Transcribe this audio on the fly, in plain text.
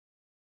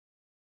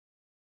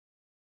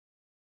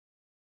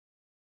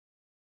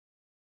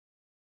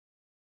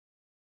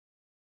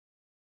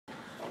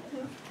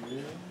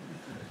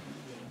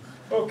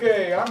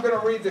Okay, I'm going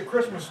to read the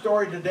Christmas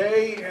story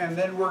today, and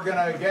then we're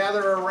going to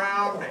gather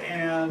around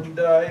and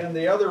in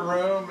the other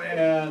room,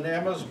 and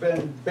Emma's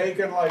been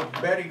baking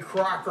like Betty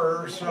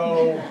Crocker,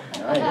 so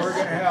we're going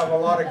to have a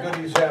lot of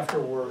goodies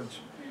afterwards.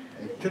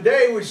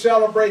 Today we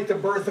celebrate the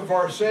birth of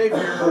our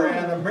Savior,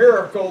 and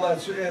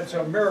it's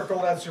a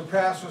miracle that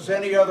surpasses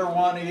any other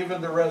one,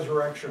 even the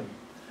resurrection.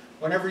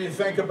 Whenever you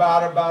think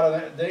about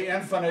the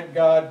infinite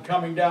God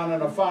coming down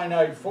in a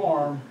finite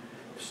form,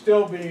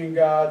 still being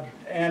God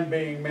and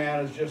being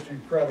man is just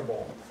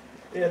incredible.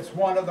 It's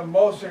one of the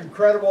most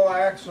incredible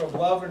acts of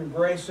love and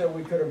grace that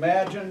we could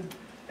imagine,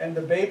 and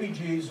the baby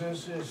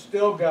Jesus is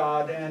still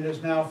God and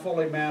is now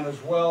fully man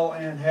as well,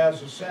 and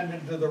has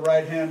ascended to the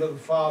right hand of the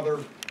Father,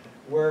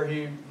 where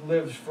he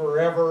lives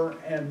forever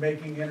and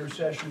making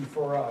intercession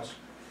for us.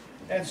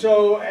 And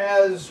so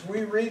as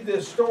we read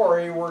this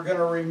story, we're going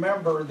to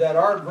remember that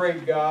our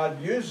great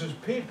God uses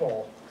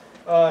people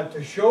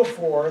to show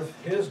forth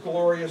his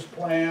glorious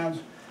plans,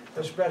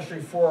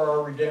 especially for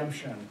our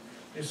redemption.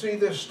 You see,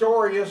 this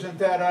story isn't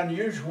that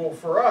unusual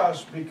for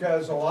us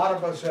because a lot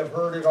of us have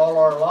heard it all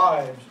our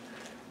lives.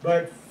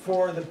 But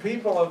for the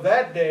people of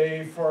that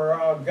day,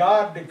 for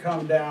God to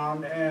come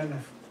down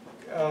and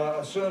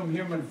assume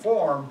human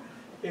form,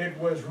 it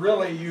was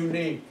really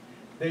unique.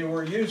 They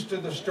were used to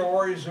the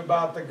stories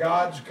about the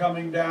gods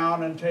coming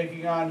down and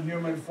taking on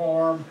human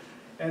form,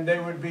 and they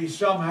would be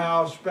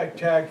somehow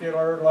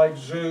spectacular, like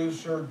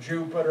Zeus or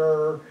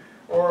Jupiter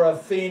or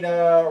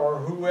Athena or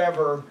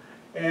whoever,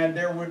 and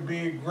there would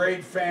be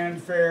great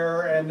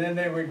fanfare, and then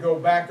they would go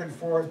back and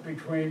forth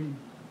between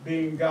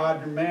being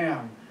God and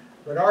man.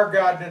 But our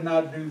God did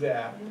not do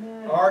that.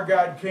 Amen. Our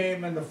God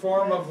came in the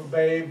form of a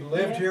babe,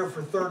 lived here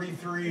for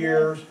 33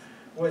 years,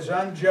 was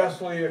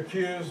unjustly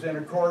accused in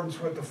accordance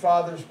with the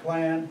Father's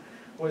plan,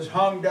 was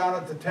hung down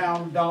at the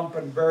town dump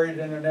and buried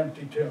in an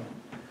empty tomb.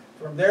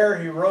 From there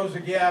he rose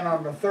again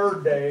on the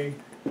third day,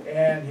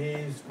 and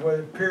he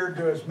appeared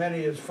to as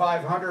many as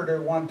 500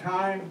 at one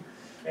time,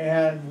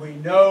 and we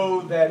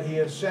know that he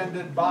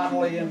ascended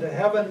bodily into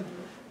heaven,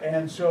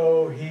 and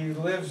so he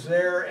lives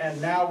there,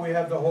 and now we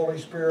have the Holy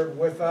Spirit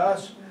with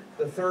us,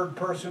 the third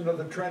person of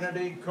the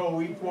Trinity,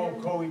 co-equal,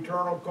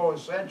 co-eternal,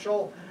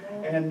 co-essential,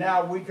 and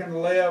now we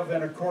can live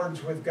in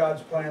accordance with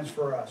God's plans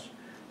for us.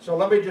 So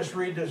let me just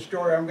read this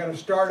story. I'm going to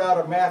start out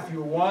of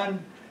Matthew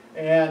 1,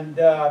 and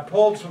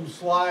pulled some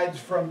slides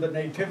from the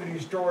Nativity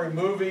Story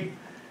movie,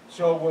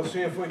 so we'll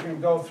see if we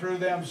can go through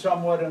them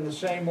somewhat in the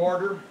same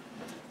order.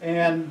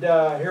 And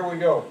here we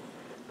go.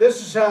 This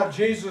is how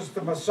Jesus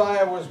the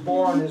Messiah was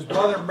born. His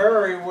mother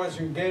Mary was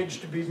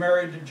engaged to be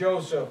married to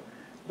Joseph,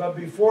 but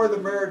before the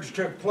marriage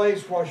took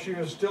place, while she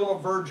was still a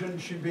virgin,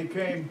 she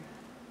became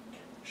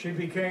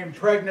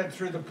pregnant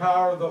through the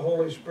power of the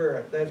Holy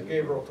Spirit. That's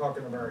Gabriel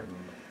talking to Mary.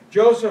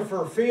 Joseph,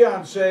 her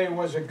fiancé,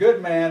 was a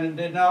good man and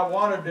did not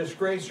want to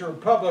disgrace her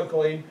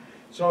publicly,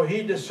 so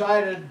he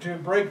decided to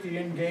break the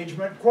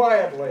engagement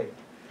quietly.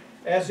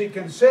 As he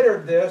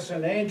considered this,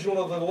 an angel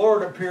of the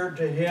Lord appeared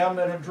to him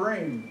in a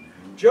dream.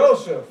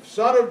 "Joseph,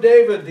 son of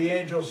David," the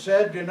angel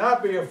said, "do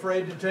not be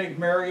afraid to take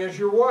Mary as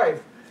your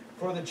wife,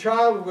 for the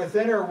child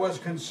within her was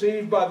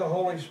conceived by the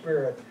Holy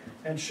Spirit.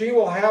 And she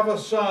will have a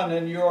son,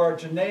 and you are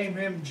to name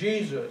him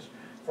Jesus,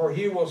 for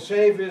he will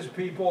save his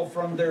people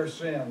from their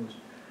sins."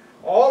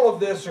 All of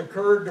this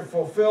occurred to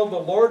fulfill the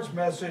Lord's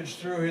message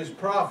through his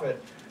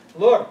prophet.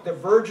 "Look, the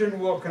virgin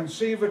will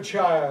conceive a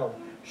child.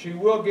 She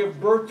will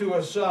give birth to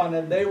a son,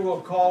 and they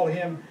will call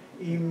him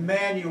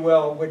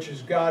Emmanuel," which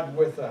is God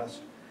with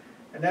us.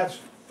 And that's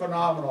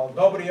phenomenal.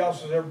 Nobody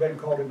else has ever been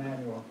called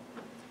Emmanuel.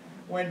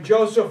 When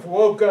Joseph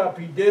woke up,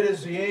 he did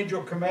as the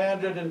angel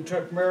commanded and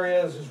took Mary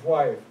as his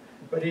wife.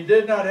 But he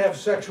did not have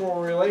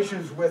sexual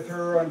relations with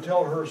her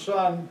until her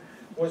son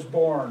was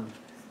born.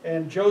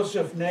 And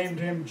Joseph named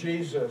him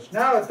Jesus.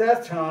 Now at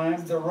that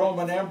time, the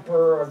Roman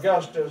Emperor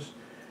Augustus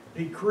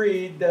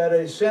decreed that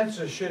a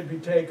census should be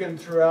taken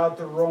throughout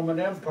the Roman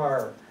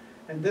Empire.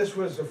 And this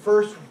was the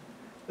first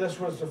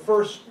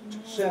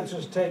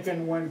census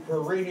taken when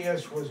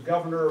Quirinius was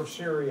governor of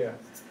Syria.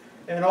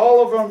 And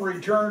all of them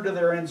returned to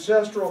their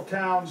ancestral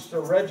towns to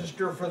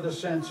register for the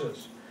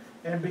census.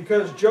 And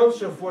because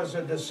Joseph was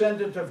a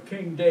descendant of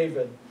King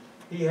David,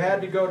 he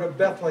had to go to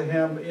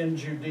Bethlehem in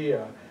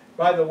Judea.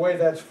 By the way,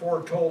 that's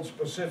foretold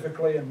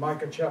specifically in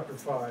Micah chapter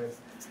 5.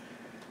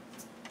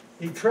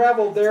 He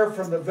traveled there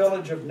from the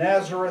village of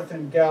Nazareth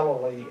in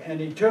Galilee, and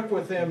he took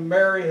with him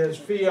Mary, his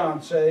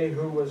fiancée,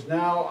 who was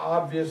now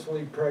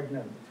obviously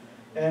pregnant.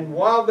 And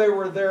while they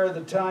were there,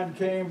 the time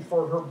came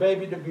for her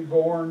baby to be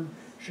born.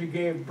 She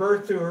gave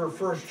birth to her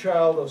first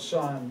child, a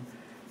son.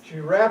 She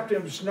wrapped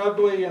him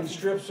snugly in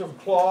strips of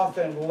cloth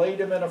and laid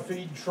him in a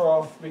feed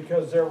trough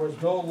because there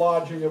was no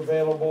lodging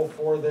available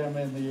for them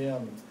in the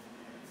inn.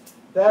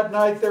 That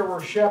night there were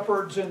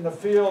shepherds in the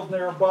field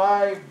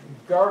nearby,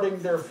 guarding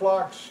their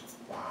flocks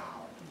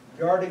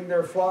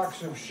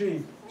of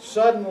sheep.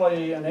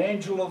 Suddenly an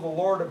angel of the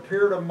Lord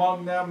appeared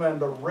among them, and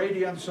the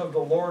radiance of the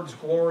Lord's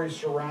glory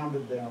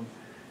surrounded them.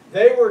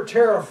 They were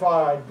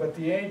terrified, but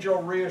the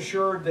angel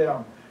reassured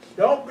them.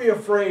 Don't be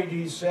afraid,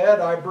 he said.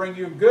 I bring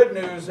you good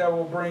news that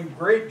will bring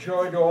great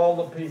joy to all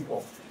the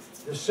people.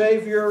 The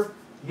Savior,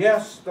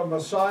 yes, the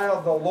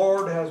Messiah, the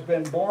Lord, has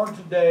been born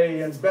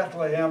today in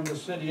Bethlehem, the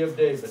city of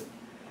David.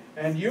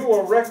 And you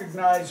will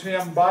recognize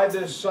him by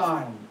this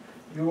sign.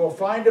 You will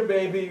find a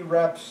baby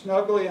wrapped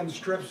snugly in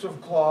strips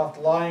of cloth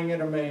lying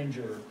in a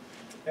manger.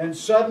 And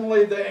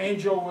suddenly the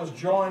angel was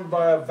joined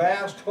by a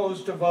vast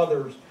host of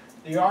others,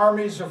 the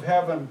armies of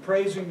heaven,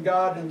 praising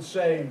God and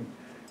saying,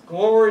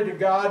 Glory to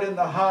God in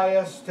the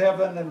highest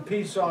heaven, and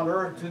peace on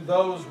earth to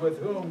those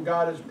with whom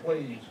God is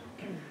pleased.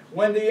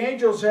 When the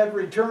angels had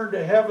returned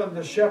to heaven,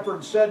 the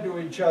shepherds said to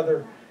each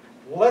other,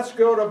 Let's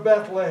go to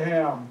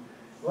Bethlehem.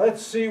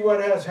 Let's see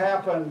what has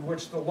happened,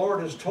 which the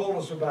Lord has told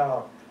us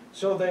about.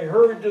 So they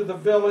hurried to the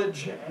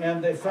village,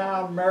 and they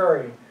found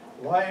Mary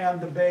and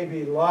the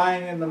baby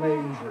lying in the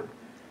manger.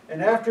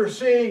 And after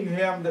seeing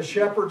him, the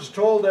shepherds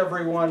told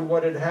everyone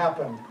what had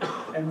happened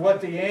and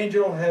what the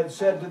angel had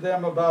said to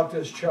them about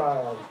this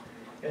child.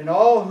 And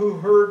all who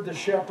heard the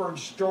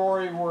shepherd's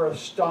story were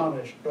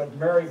astonished, but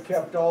Mary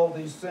kept all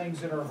these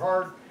things in her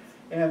heart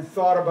and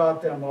thought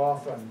about them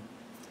often.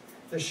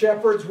 The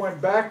shepherds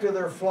went back to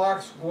their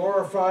flocks,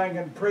 glorifying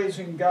and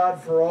praising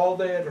God for all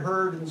they had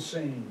heard and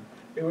seen.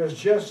 It was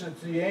just as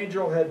the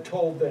angel had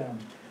told them.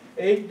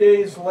 8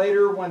 days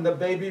later, when the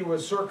baby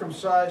was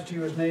circumcised, he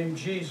was named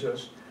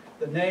Jesus,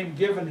 the name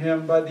given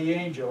him by the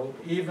angel,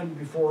 even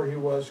before he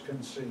was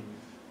conceived.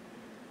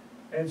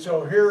 And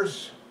so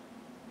here's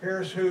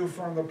who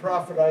from the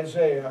prophet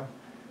Isaiah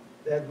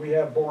that we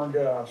have born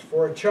to us.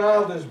 For a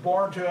child is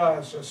born to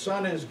us, a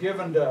son is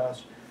given to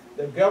us.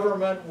 The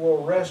government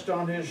will rest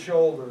on his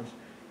shoulders,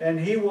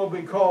 and he will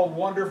be called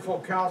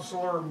Wonderful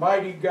Counselor,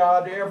 Mighty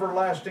God,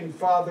 Everlasting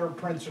Father,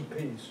 Prince of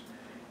Peace.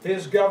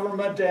 His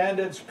government and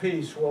its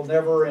peace will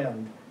never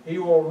end. He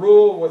will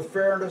rule with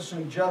fairness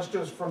and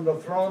justice from the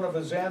throne of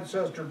his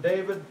ancestor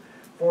David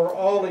for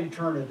all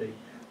eternity.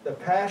 The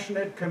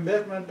passionate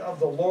commitment of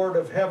the Lord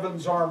of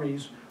Heaven's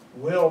armies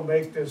will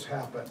make this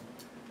happen.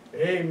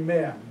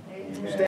 Amen. Amen.